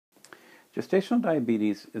Gestational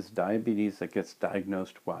diabetes is diabetes that gets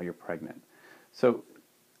diagnosed while you're pregnant. So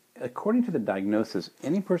according to the diagnosis,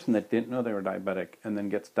 any person that didn't know they were diabetic and then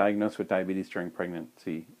gets diagnosed with diabetes during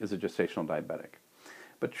pregnancy is a gestational diabetic.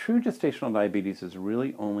 But true gestational diabetes is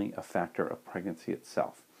really only a factor of pregnancy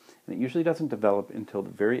itself. And it usually doesn't develop until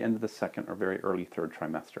the very end of the second or very early third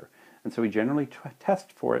trimester. And so we generally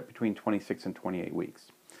test for it between 26 and 28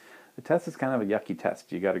 weeks. The test is kind of a yucky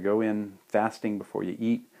test. You got to go in fasting before you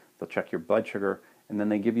eat. They'll check your blood sugar, and then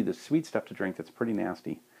they give you the sweet stuff to drink that's pretty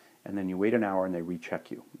nasty. And then you wait an hour and they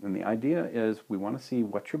recheck you. And the idea is we want to see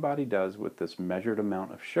what your body does with this measured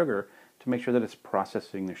amount of sugar to make sure that it's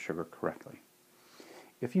processing the sugar correctly.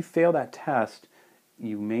 If you fail that test,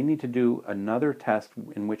 you may need to do another test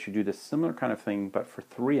in which you do the similar kind of thing but for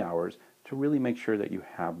 3 hours to really make sure that you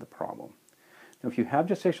have the problem. Now, if you have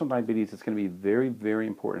gestational diabetes, it's going to be very, very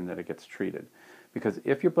important that it gets treated. Because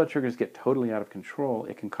if your blood sugars get totally out of control,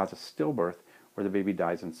 it can cause a stillbirth where the baby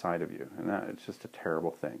dies inside of you. And it's just a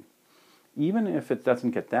terrible thing. Even if it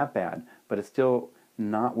doesn't get that bad, but it's still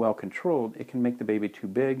not well controlled, it can make the baby too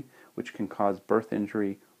big, which can cause birth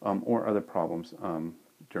injury or other problems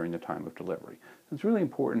during the time of delivery. It's really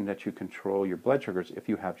important that you control your blood sugars if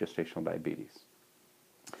you have gestational diabetes.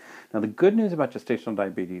 Now, the good news about gestational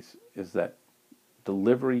diabetes is that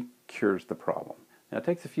delivery cures the problem. Now, it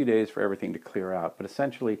takes a few days for everything to clear out, but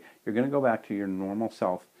essentially you're going to go back to your normal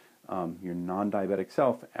self, your non-diabetic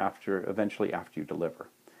self, eventually after you deliver.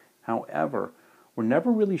 However, we're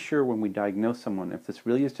never really sure when we diagnose someone if this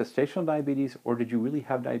really is gestational diabetes or did you really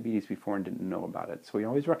have diabetes before and didn't know about it. So we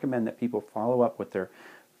always recommend that people follow up with their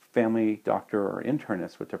family doctor or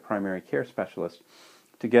internist, with their primary care specialist,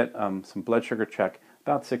 to get some blood sugar check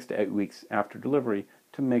about 6 to 8 weeks after delivery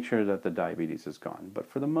to make sure that the diabetes is gone. But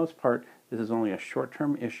for the most part, this is only a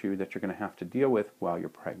short-term issue that you're going to have to deal with while you're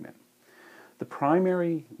pregnant. The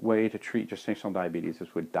primary way to treat gestational diabetes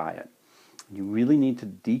is with diet. You really need to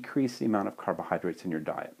decrease the amount of carbohydrates in your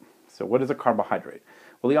diet. So what is a carbohydrate?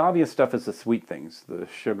 Well, the obvious stuff is the sweet things, the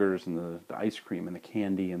sugars and the ice cream and the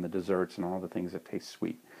candy and the desserts and all the things that taste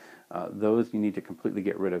sweet. Those you need to completely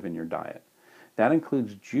get rid of in your diet. That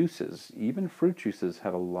includes juices. Even fruit juices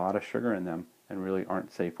have a lot of sugar in them and really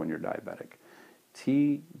aren't safe when you're diabetic.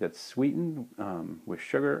 Tea that's sweetened with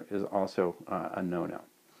sugar is also a no-no.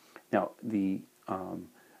 Now, the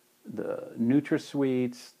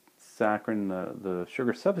NutraSweets, saccharin, the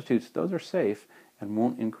sugar substitutes, those are safe and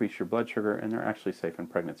won't increase your blood sugar, and they're actually safe in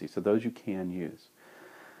pregnancy, so those you can use.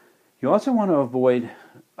 You also want to avoid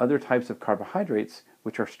other types of carbohydrates,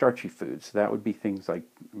 which are starchy foods. That would be things like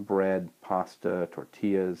bread, pasta,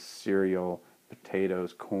 tortillas, cereal,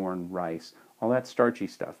 potatoes, corn, rice, all that starchy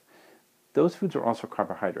stuff. Those foods are also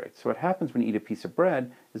carbohydrates. So what happens when you eat a piece of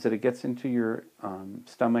bread is that it gets into your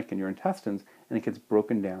stomach and your intestines, and it gets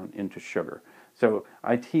broken down into sugar. So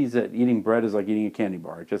I tease that eating bread is like eating a candy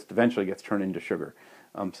bar. It just eventually gets turned into sugar.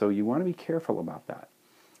 So you want to be careful about that.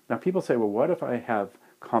 Now, people say, well, what if I have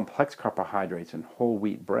complex carbohydrates in whole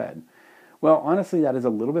wheat bread? Well, honestly, that is a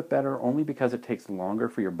little bit better only because it takes longer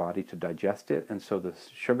for your body to digest it, and so the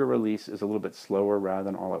sugar release is a little bit slower rather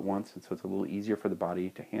than all at once, and so it's a little easier for the body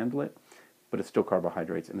to handle it, but it's still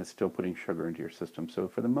carbohydrates, and it's still putting sugar into your system. So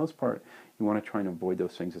for the most part, you want to try and avoid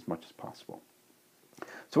those things as much as possible.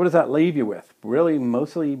 So what does that leave you with? Really,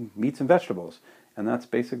 mostly meats and vegetables, and that's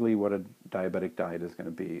basically what a diabetic diet is going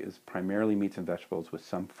to be, is primarily meats and vegetables with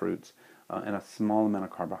some fruits and a small amount of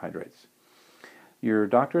carbohydrates. Your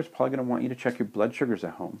doctor is probably going to want you to check your blood sugars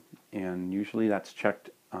at home, and usually that's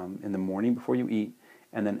checked in the morning before you eat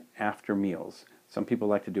and then after meals. Some people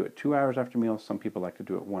like to do it 2 hours after meals, some people like to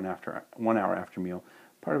do it 1 hour after meal.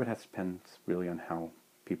 Part of it depends really on how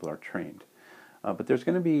people are trained. But there's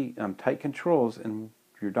going to be tight controls, and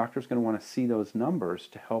your doctor's going to want to see those numbers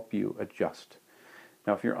to help you adjust.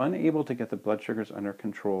 Now, if you're unable to get the blood sugars under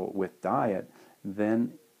control with diet,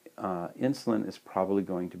 then insulin is probably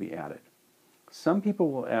going to be added. Some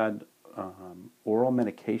people will add oral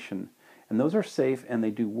medication, and those are safe and they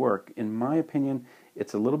do work. In my opinion,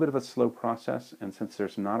 it's a little bit of a slow process, and since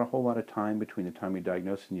there's not a whole lot of time between the time you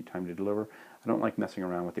diagnose and the time to deliver, I don't like messing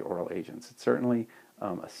around with the oral agents. It's certainly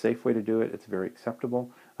a safe way to do it. It's very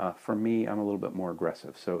acceptable. For me, I'm a little bit more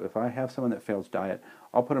aggressive. So if I have someone that fails diet,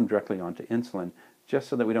 I'll put them directly onto insulin just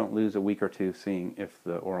so that we don't lose a week or two seeing if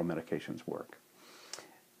the oral medications work.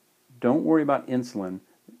 Don't worry about insulin.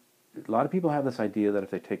 A lot of people have this idea that if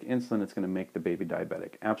they take insulin, it's going to make the baby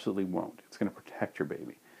diabetic. Absolutely won't. It's going to protect your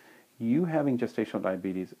baby. You having gestational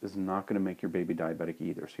diabetes is not going to make your baby diabetic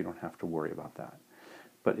either, so you don't have to worry about that.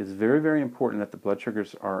 But it's very, very important that the blood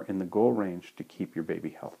sugars are in the goal range to keep your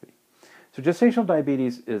baby healthy. So gestational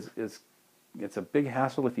diabetes is it's a big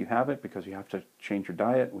hassle if you have it because you have to change your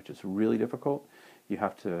diet, which is really difficult. You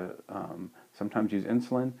have to sometimes use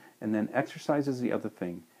insulin, and then exercise is the other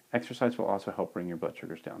thing. Exercise will also help bring your blood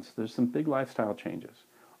sugars down. So there's some big lifestyle changes.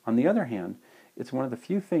 On the other hand, it's one of the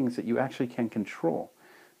few things that you actually can control.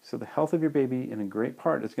 So the health of your baby, in a great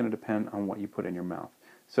part, is going to depend on what you put in your mouth.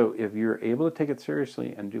 So if you're able to take it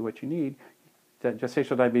seriously and do what you need, that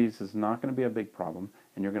gestational diabetes is not going to be a big problem,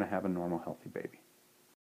 and you're going to have a normal, healthy baby.